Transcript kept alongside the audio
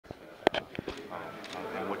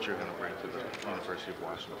what you're going to bring to the University of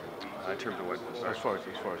Washington? In terms of what? As far as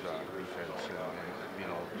defense, and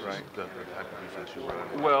right, the type of defense you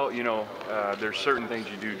run. Well, there's certain things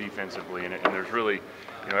you do defensively, and there's really,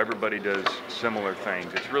 everybody does similar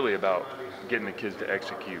things. It's really about getting the kids to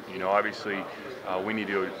execute. Obviously, we need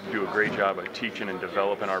to do a great job of teaching and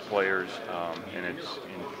developing our players, and it's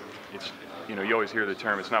you always hear the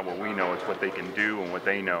term, it's not what we know, it's what they can do and what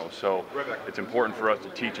they know. So it's important for us to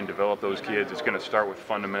teach and develop those kids. It's going to start with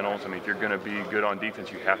fundamentals. I mean, if you're going to be good on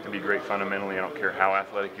defense, you have to be great fundamentally. I don't care how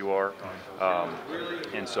athletic you are.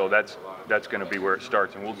 And so that's going to be where it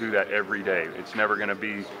starts, and we'll do that every day. It's never going to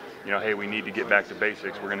be, hey, we need to get back to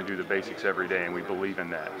basics. We're going to do the basics every day, and we believe in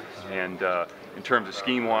that. And in terms of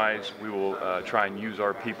scheme-wise, we will try and use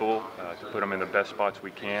our people to put them in the best spots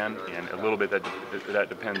we can, and a little bit that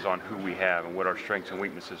depends on who we have and what our strengths and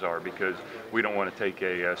weaknesses are, because we don't want to take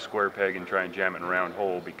a square peg and try and jam it in a round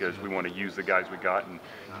hole, because we want to use the guys we got and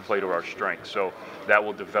play to our strengths. So that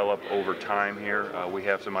will develop over time here. We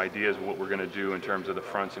have some ideas of what we're going to do in terms of the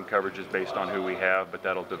fronts and coverages based on who we have, but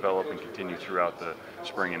that'll develop and continue throughout the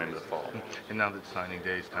spring and into the fall. And now that signing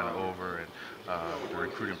day is kind of over, and the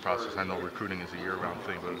recruiting process, I know recruiting is a year-round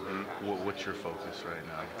thing, but what's your focus right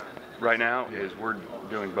now? Right now is we're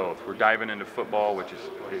doing both. We're diving into football, which is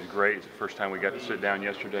great. It's the first time we got to sit down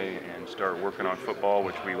yesterday and start working on football,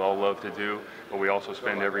 which we all love to do. But we also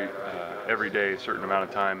spend every day a certain amount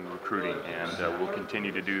of time recruiting, and we'll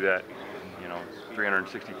continue to do that,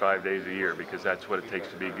 365 days a year, because that's what it takes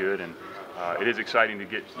to be good. And it is exciting to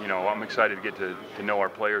get, I'm excited to get to know our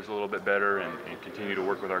players a little bit better and continue to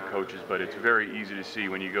work with our coaches. But it's very easy to see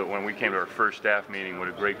when we came to our first staff meeting, what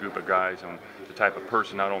a great group of guys and the type of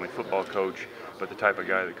person, not only football coach, but the type of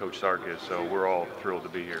guy that Coach Sark is. So we're all thrilled to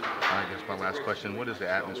be here. I guess my last question, what is the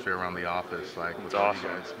atmosphere around the office like? It's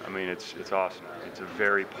awesome. I mean, it's awesome. It's a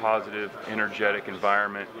very positive, energetic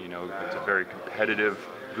environment. It's a very competitive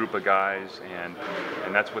group of guys,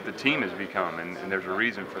 and that's what the team has become, and there's a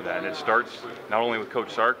reason for that. And it starts not only with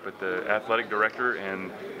Coach Sark, but the athletic director and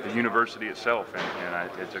the university itself, and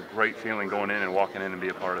it's a great feeling going in and walking in and be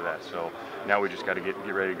a part of that. So now we just got to get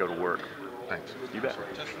ready to go to work. Thanks. You bet.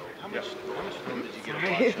 How much film did you get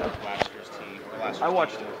to watch of last year's team?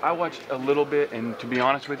 I watched a little bit, and to be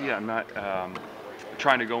honest with you, I'm not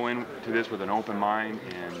trying to go into this with an open mind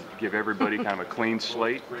and give everybody kind of a clean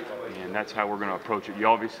slate, and that's how we're going to approach it. You're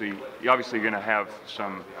obviously going to have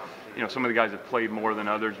some, some of the guys have played more than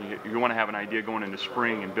others. You want to have an idea going into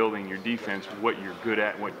spring and building your defense, what you're good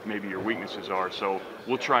at, what maybe your weaknesses are. So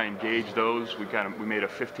we'll try and gauge those. We made a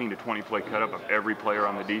 15 to 20 play cut up of every player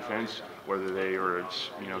on the defense, whether they are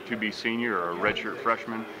to be senior or a redshirt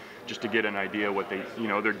freshman, just to get an idea what they,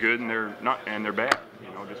 they're good and they're not, and they're bad.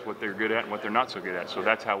 Just what they're good at and what they're not so good at. So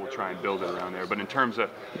that's how we'll try and build it around there. But in terms of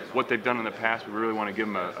what they've done in the past, we really want to give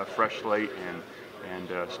them a fresh slate and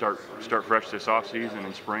start fresh this offseason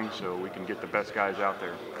and spring, so we can get the best guys out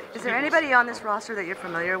there. Is there anybody on this roster that you're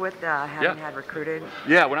familiar with, having had recruited?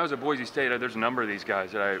 Yeah, when I was at Boise State, there's a number of these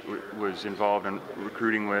guys that I was involved in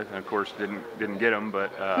recruiting with, and of course didn't get them,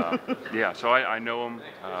 but yeah, so I know them,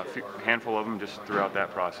 a handful of them just throughout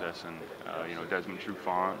that process, and Desmond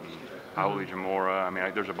Trufant and Auli Jamora. I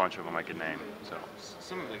mean, there's a bunch of them I could name. So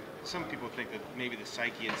some people think that maybe the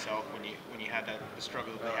psyche itself, when you had the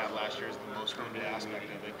struggle that they had last year, is the most wounded aspect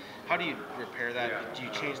of it. How do you repair that? Do you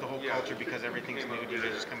change the whole culture because everything's new? Do you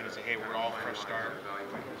guys just come in and say, hey, we're all fresh start?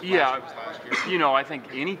 Yeah, I think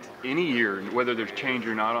any year, whether there's change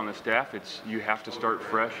or not on the staff, you have to start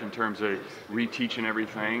fresh in terms of reteaching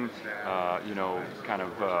everything. Kind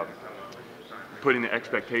of putting the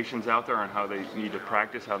expectations out there on how they need to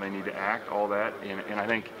practice, how they need to act, all that, and I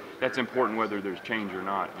think that's important whether there's change or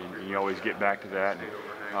not, and you always get back to that.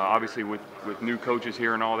 And obviously with new coaches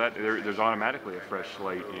here and all that, there's automatically a fresh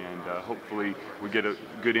slate, and hopefully we get a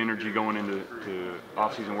good energy going into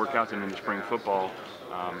off-season workouts and into spring football,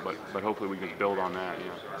 but hopefully we can build on that.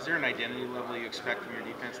 Is there an identity level you expect from your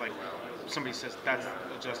defense? Like, somebody says that's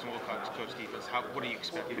Justin Wilcox coach defense. What do you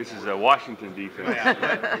expect? This is a Washington defense.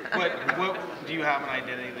 Yeah, what do you have an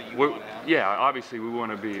identity that you want to have? Yeah, obviously we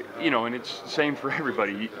want to be, and it's the same for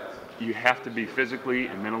everybody. You have to be physically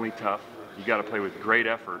and mentally tough. You got to play with great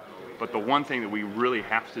effort. But the one thing that we really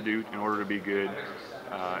have to do in order to be good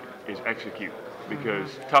is execute, because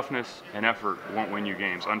toughness and effort won't win you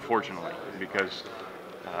games, unfortunately, because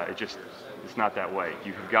it's not that way.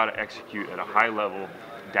 You've got to execute at a high level,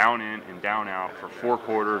 down in and down out for 4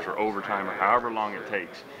 quarters or overtime or however long it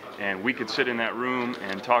takes. And we could sit in that room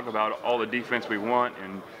and talk about all the defense we want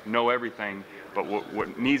and know everything, but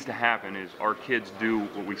what needs to happen is our kids do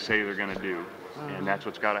what we say they're going to do. and that's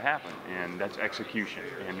what's got to happen, and that's execution.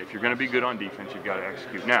 And if you're going to be good on defense, you've got to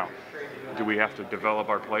execute. Now, do we have to develop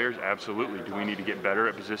our players? Absolutely. Do we need to get better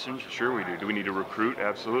at positions? Sure we do. Do we need to recruit?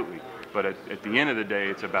 Absolutely. But at the end of the day,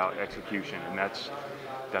 it's about execution, and that's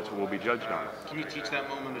what we'll be judged on. Can you teach that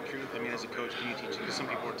moment of truth? I mean, as a coach, can you teach it? Because some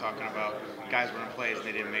people were talking about guys running plays and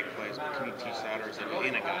they didn't make plays. But can you teach that, or is it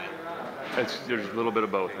in a guy? There's a little bit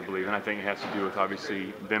of both, I believe, and I think it has to do with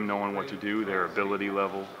obviously them knowing what to do, their ability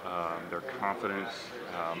level, their confidence.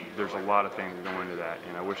 There's a lot of things that go into that,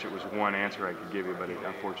 and I wish it was one answer I could give you, but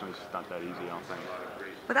unfortunately, it's not that easy, I don't think.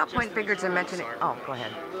 Without pointing fingers and mentioning, oh, go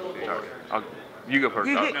ahead. Sorry. You go first.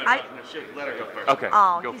 Let her go first. Okay,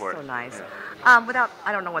 oh, go for it. he's so nice.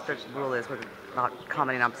 I don't know what the rule is without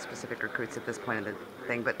commenting on specific recruits at this point in the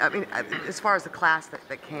thing, but I mean, as far as the class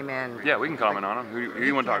that came in. Yeah, we can comment on them. Who do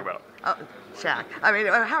you want to talk about? Oh, Shaq. I mean,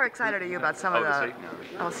 how excited are you about some of the?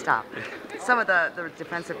 Oh, stop. Some of the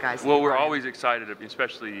defensive guys. Well, we're always excited,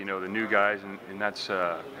 especially the new guys, and that's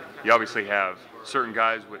you obviously have certain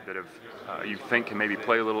guys that have you think can maybe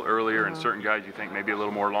play a little earlier, and certain guys you think maybe a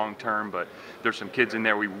little more long term. But there's some kids in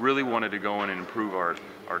there we really wanted to go in and improve our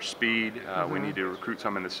speed. We need to recruit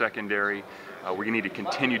some in the secondary. We need to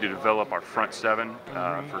continue to develop our front seven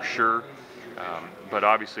for sure. But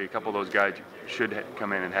obviously, a couple of those guys should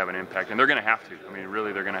come in and have an impact, and they're going to have to. I mean,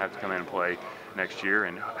 really, they're going to have to come in and play next year,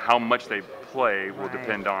 and how much they play will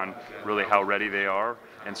depend on really how ready they are.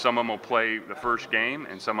 And some of them will play the first game,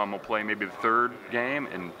 and some of them will play maybe the third game,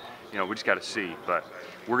 and we just got to see. But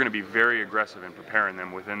we're going to be very aggressive in preparing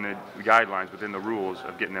them within the guidelines, within the rules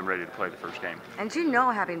of getting them ready to play the first game. And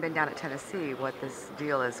having been down at Tennessee, what this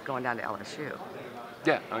deal is going down to LSU.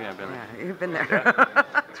 Yeah. Oh, yeah, I've been there. Yeah, you've been there.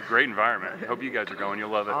 Yeah. It's a great environment. I hope you guys are going. You'll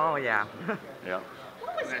love it. Oh, yeah. Yeah.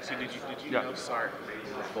 Did you know Sark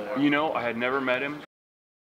before? I had never met him.